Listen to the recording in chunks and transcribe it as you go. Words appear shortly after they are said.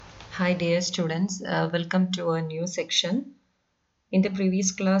Hi dear students, welcome to a new section. In the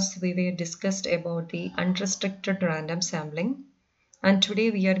previous class we were discussed about the unrestricted random sampling, and today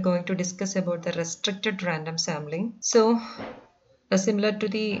we are going to discuss about the restricted random sampling. So similar to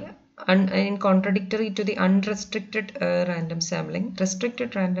the in contradictory to the unrestricted random sampling,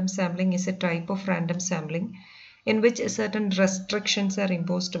 restricted random sampling is a type of random sampling in which certain restrictions are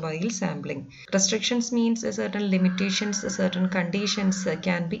imposed while sampling. Restrictions means certain limitations, certain conditions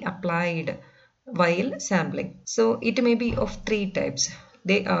can be applied while sampling. So it may be of three types.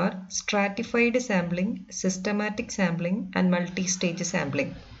 They are stratified sampling, systematic sampling, and multi-stage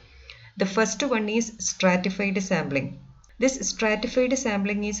sampling. The first one is stratified sampling. This stratified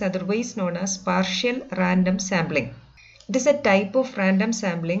sampling is otherwise known as partial random sampling. It is a type of random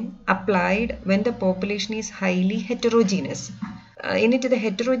sampling applied when the population is highly heterogeneous. In it, the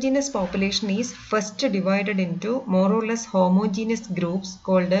heterogeneous population is first divided into more or less homogeneous groups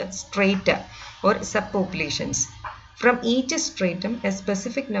called strata or subpopulations. From each stratum, a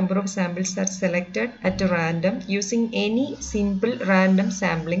specific number of samples are selected at random using any simple random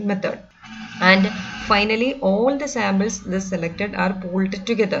sampling method. And finally, all the samples selected are pooled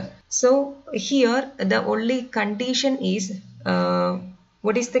together. So here the only condition is,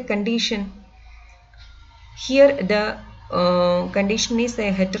 what is the condition? Here the condition is a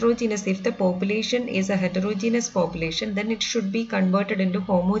heterogeneous. If the population is a heterogeneous population, then it should be converted into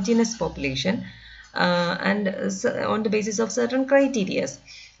homogeneous population and on the basis of certain criteria.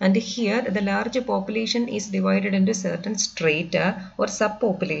 And here the large population is divided into certain strata or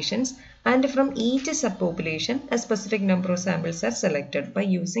subpopulations, and from each subpopulation a specific number of samples are selected by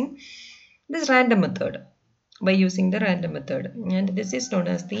using this random method. And this is known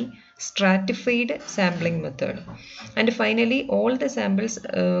as the stratified sampling method. And finally, all the samples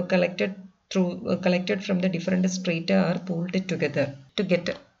collected from the different strata are pooled together to get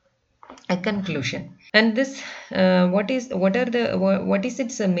a conclusion. And this what is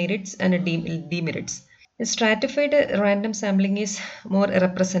its merits and demerits? Stratified random sampling is more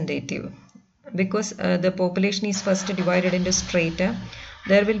representative because the population is first divided into strata.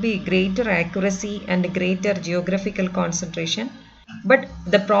 There will be greater accuracy and greater geographical concentration. But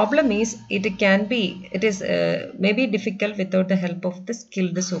the problem is it is maybe difficult without the help of the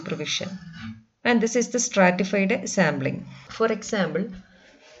skilled supervision. And this is the stratified sampling. For example,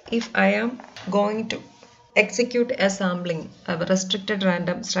 if I am going to execute a restricted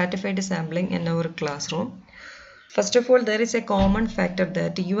random stratified sampling in our classroom, first of all, there is a common factor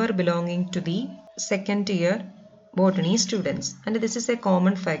that you are belonging to the second year botany students, and this is a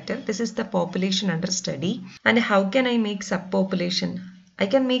common factor. This is the population under study. And how can I make subpopulation? I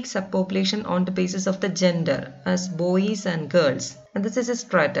can make subpopulation on the basis of the gender as boys and girls, and this is a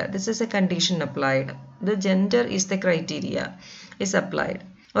strata. This is a condition applied. The gender is the criteria is applied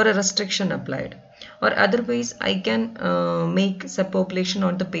or a restriction applied. Or otherwise I can make subpopulation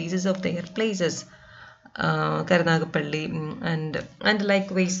on the basis of their places, Karunagapalli and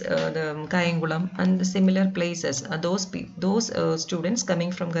likewise the Kayangulam and the similar places. Those students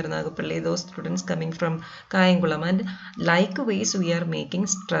coming from Karunagapalli, those students coming from Kayangulam, and likewise we are making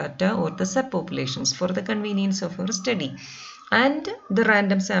strata or the subpopulations for the convenience of our study. And the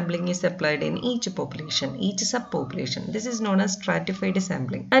random sampling is applied in each population, each subpopulation. This is known as stratified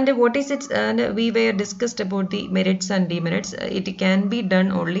sampling. And what is it? And we were discussed about the merits and demerits. It can be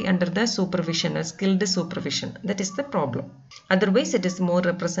done only under the supervision, a skilled supervision. That is the problem. Otherwise, it is more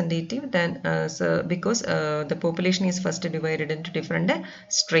representative than because the population is first divided into different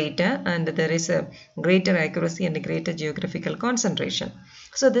strata, and there is a greater accuracy and a greater geographical concentration.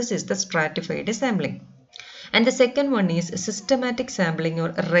 So this is the stratified sampling. And the second one is systematic sampling or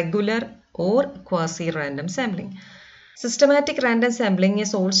regular or quasi-random sampling. Systematic random sampling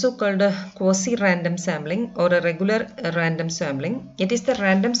is also called a quasi-random sampling or a regular random sampling. It is the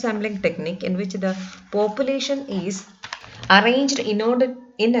random sampling technique in which the population is arranged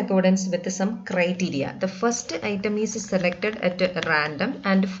in accordance with some criteria. The first item is selected at random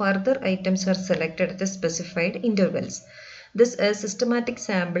and further items are selected at specified intervals. This systematic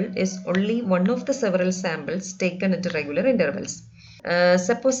sample is only one of the several samples taken at regular intervals.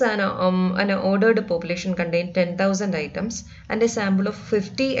 Suppose an ordered population contains 10,000 items and a sample of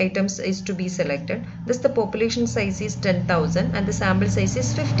 50 items is to be selected. Thus the population size is 10,000 and the sample size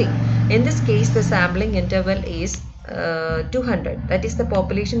is 50. In this case, the sampling interval is 200. That is, the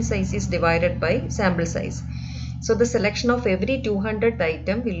population size is divided by sample size. So the selection of every 200th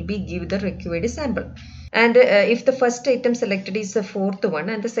item will give the required sample. And if the first item selected is the fourth one,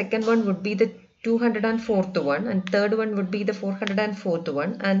 and the second one would be the 204th one, and third one would be the 404th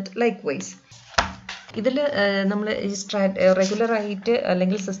one, and likewise. ഇതിൽ നമ്മൾ ഈ റെഗുലറായിട്ട്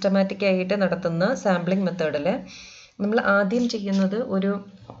അല്ലെങ്കിൽ systematic ആയിട്ട് നടത്തുന്ന sampling മെത്തേഡിൽ നമ്മൾ ആദ്യം ചെയ്യുന്നത് ഒരു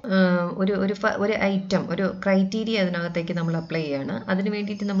ഐറ്റം, ഒരു ക്രൈറ്റീരിയ അതിനകത്തേക്ക് നമ്മൾ അപ്ലൈ ചെയ്യാണ്. അതിന്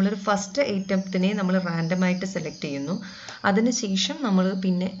വേണ്ടിയിട്ട് നമ്മളൊരു ഫസ്റ്റ് ഐറ്റത്തിനെ നമ്മൾ റാൻഡമായിട്ട് സെലക്ട് ചെയ്യുന്നു. അതിനുശേഷം നമ്മൾ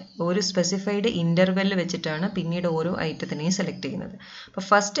പിന്നെ ഒരു സ്പെസിഫൈഡ് ഇൻ്റർവെൽ വെച്ചിട്ടാണ് പിന്നീട് ഓരോ ഐറ്റത്തിനെയും സെലക്ട് ചെയ്യുന്നത്. അപ്പോൾ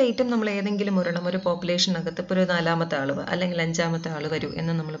ഫസ്റ്റ് ഐറ്റം നമ്മൾ ഏതെങ്കിലും ഒരെണ്ണം ഒരു പോപ്പുലേഷനകത്ത് ഇപ്പോൾ ഒരു 4ാമത്തെ ആൾ അല്ലെങ്കിൽ 5ാമത്തെ ആൾ വരൂ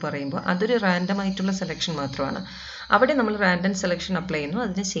എന്ന് നമ്മൾ പറയുമ്പോൾ അതൊരു റാൻഡമായിട്ടുള്ള സെലക്ഷൻ മാത്രമാണ്. അവിടെ നമ്മൾ റാൻഡം സെലക്ഷൻ അപ്ലൈ ചെയ്യുന്നു.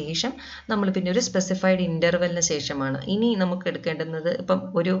 അതിനുശേഷം നമ്മൾ പിന്നെ ഒരു സ്പെസിഫൈഡ് ഇൻ്റർവെല്ലിന് ശേഷമാണ് ഇനി നമുക്ക് എടുക്കേണ്ടുന്നത്. ഇപ്പം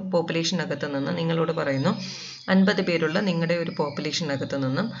ഒരു പോപ്പുലേഷനകത്ത് നിന്ന് നിങ്ങളോട് പറയുന്നു 50 പേരുള്ള നിങ്ങളുടെ ഒരു പോപ്പുലേഷനകത്ത്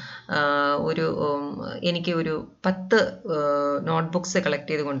നിന്നും എനിക്ക് ഒരു 10 നോട്ട്ബുക്സ് കളക്ട്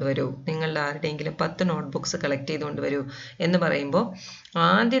ചെയ്ത് കൊണ്ടുവരൂ, നിങ്ങളുടെ ആരുടെയെങ്കിലും 10 നോട്ട്ബുക്സ് കളക്ട് ചെയ്ത് കൊണ്ടുവരൂ എന്ന് പറയുമ്പോൾ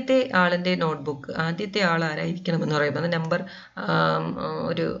ആദ്യത്തെ ആളിൻ്റെ നോട്ട്ബുക്ക്, ആദ്യത്തെ ആൾ ആരായിരിക്കണമെന്ന് പറയുമ്പോൾ അത് നമ്പർ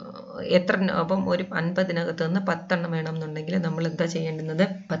ഒരു എത്ര, അപ്പം ഒരു 50-നകത്ത് നിന്ന് 10 എണ്ണം വേണമെന്നുണ്ടെങ്കിൽ നമ്മൾ എന്താ ചെയ്യേണ്ടുന്നത്,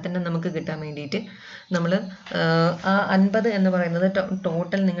 10 എണ്ണം നമുക്ക് കിട്ടാൻ വേണ്ടിയിട്ട് നമ്മൾ ആ 50 എന്ന് പറയുന്നത്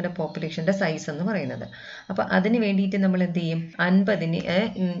ടോട്ടൽ നിങ്ങളുടെ പോപ്പുലേഷൻ്റെ സൈസ് എന്ന് പറയുന്നത്. അപ്പോൾ അതിന് വേണ്ടിയിട്ട് നമ്മൾ എന്ത് ചെയ്യും, 50-ന്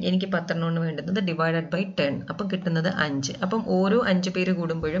എനിക്ക് 10 എണ്ണമാണ് വേണ്ടുന്നത് ഡിവൈഡഡ് ബൈ 10, അപ്പം കിട്ടുന്നത് 5. അപ്പം ഓരോ 5 പേര്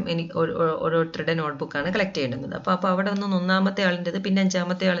കൂടുമ്പോഴും എനിക്ക് ഓരോരുത്തരുടെ നോട്ട്ബുക്കാണ് കളക്ട് ചെയ്യേണ്ടുന്നത്. അപ്പോൾ അവിടെ ഒന്ന് 1ാമത്തെ ആളിൻ്റെത്, പിന്നെ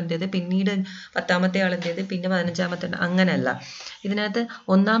 5ാമത്തെ ആളിൻ്റെത്, പിന്നീട് 10ാമത്തെ ആളിൻ്റെത്, പിന്നെ 15ാമത്തെ, അങ്ങനെയല്ല. ഇതിനകത്ത്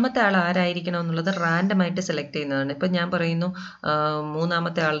 1ാമത്തെ ആൾ ആരായിരിക്കണം എന്നുള്ളത് റാൻഡമായിട്ട് സെലക്ട് ചെയ്യുന്നതാണ്. ഇപ്പം ഞാൻ പറയുന്നു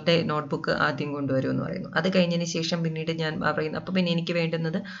 3ാമത്തെ ആളുടെ നോട്ട്ബുക്ക് ആദ്യം കൊണ്ടുവരൂ എന്ന് പറയുന്നു. അത് കഴിഞ്ഞതിന് ശേഷം പിന്നീട് ഞാൻ പറയുന്നു, അപ്പോൾ പിന്നെ എനിക്ക്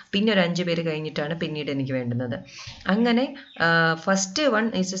വേണ്ടുന്നത് പിന്നെ ഒരു 5 പേര് കഴിഞ്ഞിട്ടാണ് പിന്നീട് എനിക്ക് വേണ്ടുന്നത്. അങ്ങനെ first one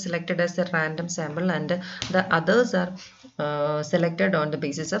is selected as A random sample and the others are selected on the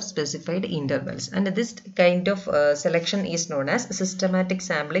basis of specified intervals, and this kind of selection is known as systematic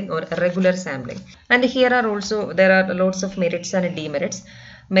sampling or regular sampling. And here are also there are lots of merits and demerits.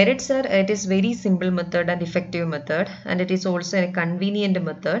 Merits are it is very simple method and effective method, and it is also a convenient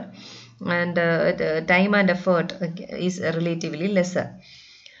method, and time and effort is relatively lesser,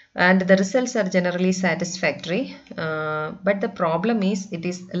 and the results are generally satisfactory, but the problem is it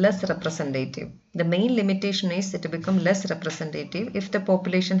is less representative. The main limitation is it become less representative if the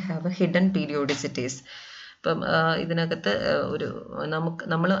population have a hidden periodicities. ഇപ്പം ഇതിനകത്ത്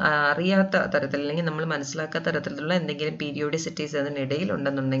നമ്മൾ അറിയാത്ത തരത്തിൽ അല്ലെങ്കിൽ നമ്മൾ മനസ്സിലാക്കാത്ത തരത്തിലുള്ള എന്തെങ്കിലും പീരിയോഡിസിറ്റീസ് അതിനിടയിൽ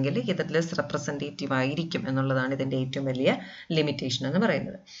ഉണ്ടെന്നുണ്ടെങ്കിൽ ഇത് ലെസ് റെപ്രസെൻറ്റേറ്റീവ് ആയിരിക്കും എന്നുള്ളതാണ് ഇതിൻ്റെ ഏറ്റവും വലിയ ലിമിറ്റേഷൻ എന്ന്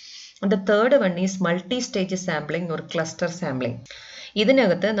പറയുന്നത്. The third one is multi-stage sampling or cluster sampling.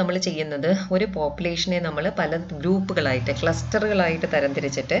 ഇതിനകത്ത് നമ്മൾ ചെയ്യുന്നത് ഒരു പോപ്പുലേഷനെ നമ്മൾ പല ഗ്രൂപ്പുകളായിട്ട്, ക്ലസ്റ്ററുകളായിട്ട്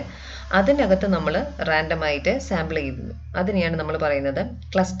തരംതിരിച്ചിട്ട് അതിനകത്ത് നമ്മൾ റാൻഡമായിട്ട് സാമ്പിൾ ചെയ്യുന്നു. അതിനെയാണ് നമ്മൾ പറയുന്നത്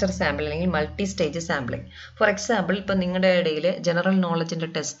ക്ലസ്റ്റർ സാമ്പിൾ അല്ലെങ്കിൽ multi stage sampling. For example, ഇപ്പം നിങ്ങളുടെ ഇടയിൽ ജനറൽ നോളജിൻ്റെ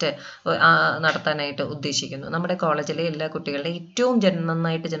ടെസ്റ്റ് നടത്താനായിട്ട് ഉദ്ദേശിക്കുന്നു. നമ്മുടെ കോളേജിലെ എല്ലാ കുട്ടികളുടെ ഏറ്റവും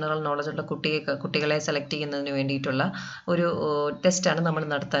നന്നായിട്ട് ജനറൽ നോളജുള്ള കുട്ടികളെ സെലക്ട് ചെയ്യുന്നതിന് വേണ്ടിയിട്ടുള്ള ഒരു ടെസ്റ്റാണ് നമ്മൾ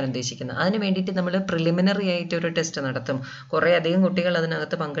നടത്താൻ ഉദ്ദേശിക്കുന്നത്. അതിന് വേണ്ടിയിട്ട് നമ്മൾ പ്രിലിമിനറി ആയിട്ട് ഒരു ടെസ്റ്റ് നടത്തും. കുറേ അധികം കുട്ടികൾ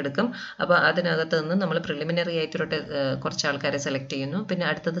അതിനകത്ത് പങ്കെടുക്കും. അപ്പോൾ അതിനകത്ത് നിന്ന് നമ്മൾ പ്രിലിമിനറി ആയിട്ടൊരു കുറച്ച് ആൾക്കാരെ സെലക്ട് ചെയ്യുന്നു. പിന്നെ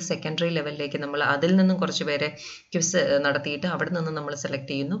അടുത്തത് സെക്കൻഡറി ലെവലിലേക്ക് നമ്മൾ അതിൽ നിന്നും കുറച്ച് പേരെ ക്വിസ് നടത്തിയിട്ട് അവിടെ നിന്ന് നമ്മൾ സെലക്ട്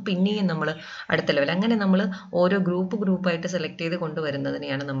ചെയ്യുന്നു. പിന്നെയും നമ്മൾ അടുത്ത ലെവൽ, അങ്ങനെ നമ്മൾ ഓരോ ഗ്രൂപ്പായിട്ട് സെലക്ട് ചെയ്ത്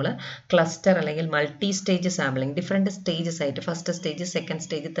കൊണ്ടുവരുന്നതിനെയാണ് നമ്മൾ ക്ലസ്റ്റർ അല്ലെങ്കിൽ multi stage sampling. Different stages ആയിട്ട്, first stage, second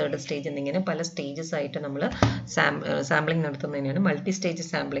stage, third stage എന്നിങ്ങനെ പല സ്റ്റേജസ് ആയിട്ട് നമ്മൾ സാമ്പിളിംഗ് നടത്തുന്നതിനാണ് മൾട്ടി സ്റ്റേജ്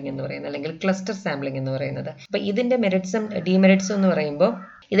സാമ്പിളിംഗ് എന്ന് പറയുന്നത് അല്ലെങ്കിൽ ക്ലസ്റ്റർ സാമ്പിളിംഗ് എന്ന് പറയുന്നത്. അപ്പോൾ ഇതിൻ്റെ മെറിറ്റ്സും ഡിമെറിറ്റ്സും എന്ന് പറയുമ്പോൾ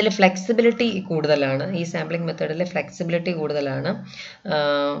ഇതിൽ ഫ്ലെക്സിബിലിറ്റി കൂടുതലാണ്. ഈ സാമ്പിളിംഗ് മെത്തേഡിൽ ഫ്ലെക്സിബിലിറ്റി കൂടുതലാണ്.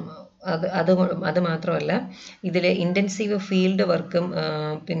 അത് മാത്രമല്ല ഇതിൽ ഇൻറ്റൻസീവ് ഫീൽഡ് വർക്കും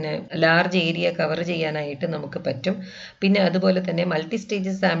പിന്നെ ലാർജ് ഏരിയ കവർ ചെയ്യാനായിട്ട് നമുക്ക് പറ്റും. പിന്നെ അതുപോലെ തന്നെ മൾട്ടി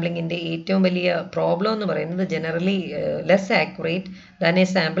സ്റ്റേജ് സാമ്പിളിങ്ങിൻ്റെ ഏറ്റവും വലിയ പ്രോബ്ലം എന്ന് പറയുന്നത് generally less accurate than A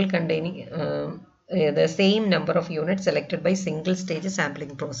sample containing the same number of units selected by single stage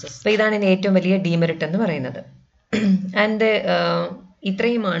sampling process. അപ്പോൾ ഇതാണ് ഇതിൻ്റെ ഏറ്റവും വലിയ ഡീമെറിറ്റ് എന്ന് പറയുന്നത്. ആൻഡ്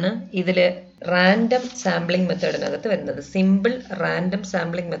ഇത്രയുമാണ് ഇതിൽ റാൻഡം സാമ്പിളിംഗ് മെത്തേഡിനകത്ത് വരുന്നത്. Simple random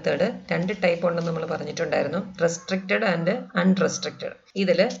sampling method 2 type ഉണ്ടെന്ന് നമ്മൾ പറഞ്ഞിട്ടുണ്ടായിരുന്നു, റെസ്ട്രിക്റ്റഡ് ആൻഡ് അൺറെസ്ട്രിക്റ്റഡ്.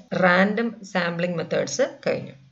 ഇതിൽ റാൻഡം സാമ്പിളിംഗ് മെത്തേഡ്സ് കഴിഞ്ഞു.